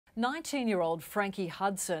19-year-old Frankie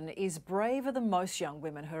Hudson is braver than most young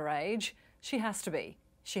women her age. She has to be.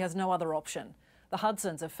 She has no other option. The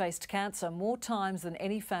Hudsons have faced cancer more times than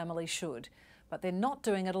any family should, but they're not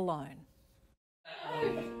doing it alone.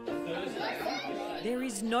 There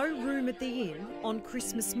is no room at the inn on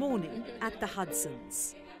Christmas morning at the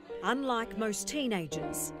Hudsons. Unlike most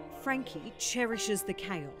teenagers, Frankie cherishes the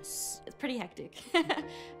chaos. It's pretty hectic.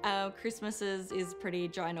 Christmas is pretty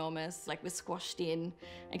ginormous, like we're squashed in,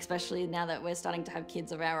 especially now that we're starting to have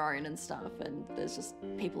kids of our own and stuff, and there's just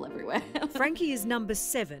people everywhere. Frankie is number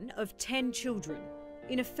 7 of 10 children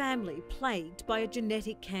in a family plagued by a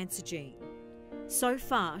genetic cancer gene. So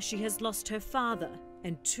far, she has lost her father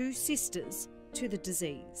and 2 sisters to the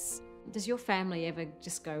disease. Does your family ever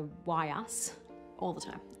just go, why us? All the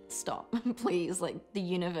time. Stop, please, like the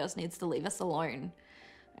universe needs to leave us alone.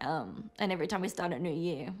 And every time we start a new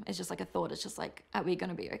year, it's just like a thought, it's just like, are we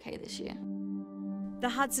gonna be okay this year? The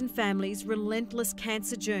Hudson family's relentless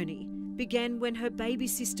cancer journey began when her baby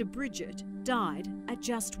sister Bridget died at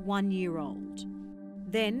just 1 year old.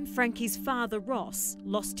 Then Frankie's father Ross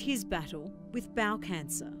lost his battle with bowel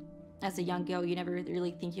cancer. As a young girl, you never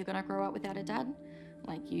really think you're gonna grow up without a dad.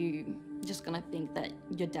 Like you just gonna think that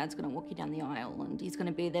your dad's gonna walk you down the aisle and he's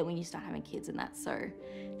gonna be there when you start having kids and that. So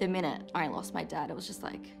the minute I lost my dad, it was just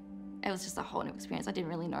a whole new experience. I didn't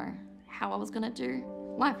really know how I was gonna do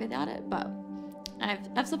life without it, but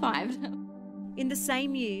I've survived. In the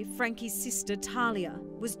same year, Frankie's sister Talia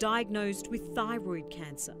was diagnosed with thyroid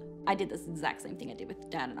cancer. I did this exact same thing I did with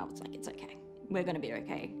Dad, and I was like, it's okay, we're gonna be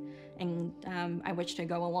okay. And I watched her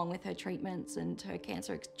go along with her treatments and her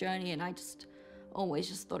cancer journey, and I just always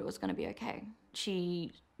just thought it was gonna be okay.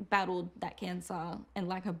 She battled that cancer, and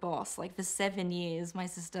like a boss, like for 7 years, my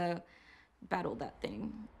sister battled that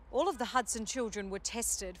thing. All of the Hudson children were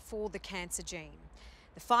tested for the cancer gene.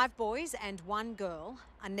 The 5 boys and 1 girl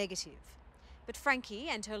are negative. But Frankie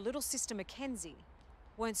and her little sister Mackenzie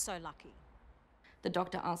weren't so lucky. The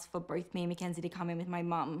doctor asked for both me and Mackenzie to come in with my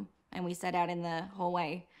mum, and we sat out in the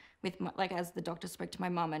hallway with as the doctor spoke to my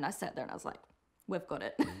mum, and I sat there and I was like, we've got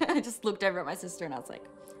it. I just looked over at my sister and I was like,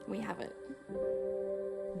 we have it.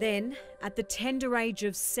 Then, at the tender age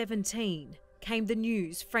of 17, came the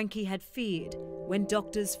news Frankie had feared when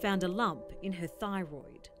doctors found a lump in her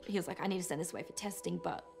thyroid. He was like, I need to send this away for testing,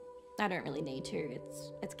 but I don't really need to,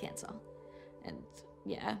 it's cancer. And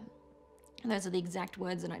yeah, those are the exact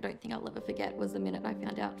words, and I don't think I'll ever forget, was the minute I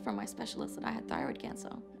found out from my specialist that I had thyroid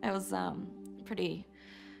cancer. It was pretty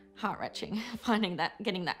heart-wrenching getting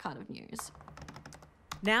that kind of news.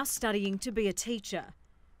 Now studying to be a teacher,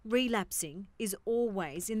 relapsing is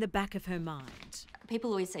always in the back of her mind.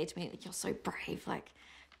 People always say to me, like, you're so brave, like,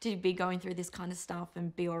 to be going through this kind of stuff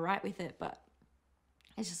and be all right with it, but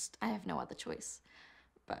it's just, I have no other choice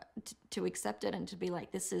but to accept it and to be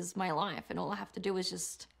like, this is my life, and all I have to do is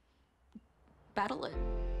just battle it.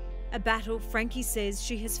 A battle Frankie says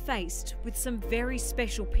she has faced with some very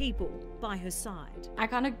special people by her side. I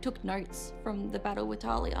kind of took notes from the battle with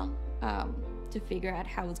Talia to figure out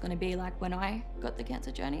how it was going to be like when I got the cancer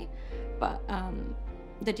journey. But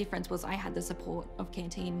the difference was I had the support of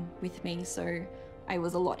Canteen with me, so it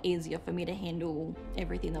was a lot easier for me to handle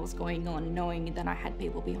everything that was going on, knowing that I had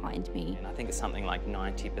people behind me. And I think it's something like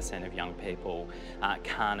 90% of young people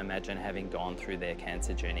can't imagine having gone through their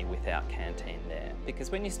cancer journey without Canteen there.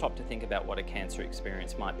 Because when you stop to think about what a cancer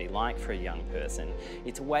experience might be like for a young person,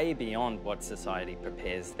 it's way beyond what society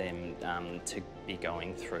prepares them to be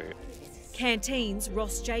going through. Canteen's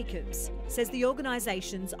Ross Jacobs says the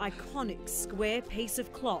organisation's iconic square piece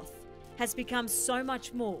of cloth has become so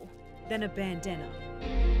much more than a bandana.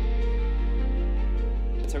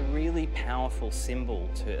 It's a really powerful symbol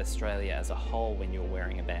to Australia as a whole when you're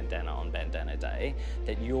wearing a bandana on Bandana Day,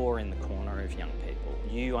 that you're in the corner of young people.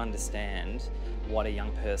 You understand what a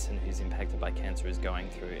young person who's impacted by cancer is going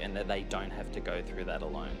through, and that they don't have to go through that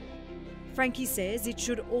alone. Frankie says it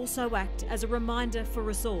should also act as a reminder for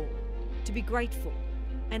us all to be grateful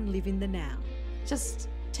and live in the now. Just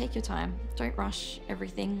take your time. Don't rush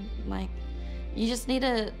everything. Like, you just need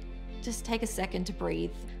to just take a second to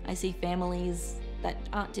breathe. I see families that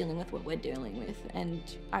aren't dealing with what we're dealing with, and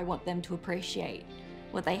I want them to appreciate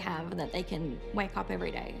what they have and that they can wake up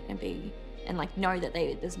every day and like know that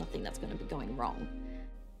there's nothing that's going to be going wrong.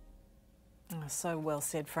 Oh, so well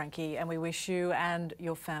said, Frankie, and we wish you and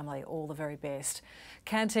your family all the very best.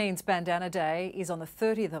 Canteen's Bandana Day is on the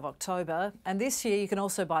 30th of October, and this year you can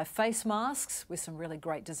also buy face masks with some really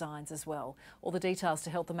great designs as well. All the details to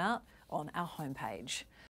help them out on our homepage.